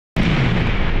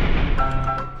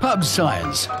Pub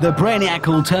Science, the Brainiac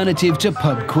alternative to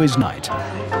pub quiz night.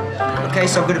 Okay,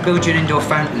 so I'm going to build you an indoor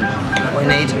fountain. We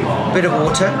need a bit of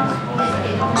water,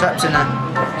 trapped in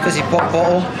a fizzy pop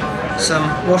bottle, some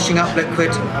washing up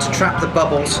liquid to trap the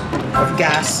bubbles of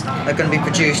gas that are going to be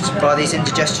produced by these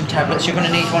indigestion tablets. You're going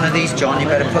to need one of these, John. You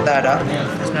better put that up.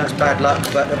 I know it's bad luck,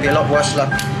 but it'll be a lot worse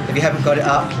luck if you haven't got it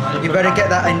up. You better get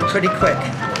that in pretty quick.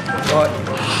 Right.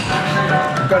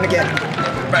 I'm going to get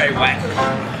very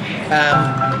wet.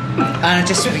 And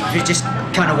we just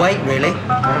kind of wait, really.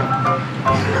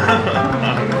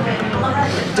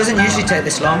 It doesn't usually take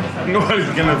this long. Nobody's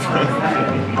gonna.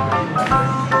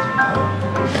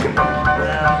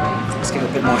 Let's give it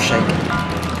a bit more shake.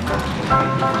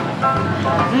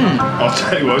 I'll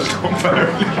tell you what, it's gone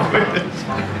very liquid.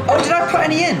 Oh, did I put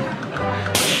any in?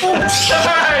 Oh,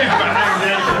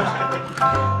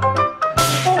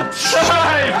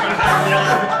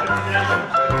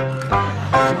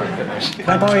 Can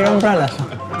I borrow your umbrella?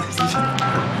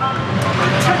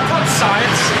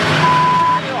 Science.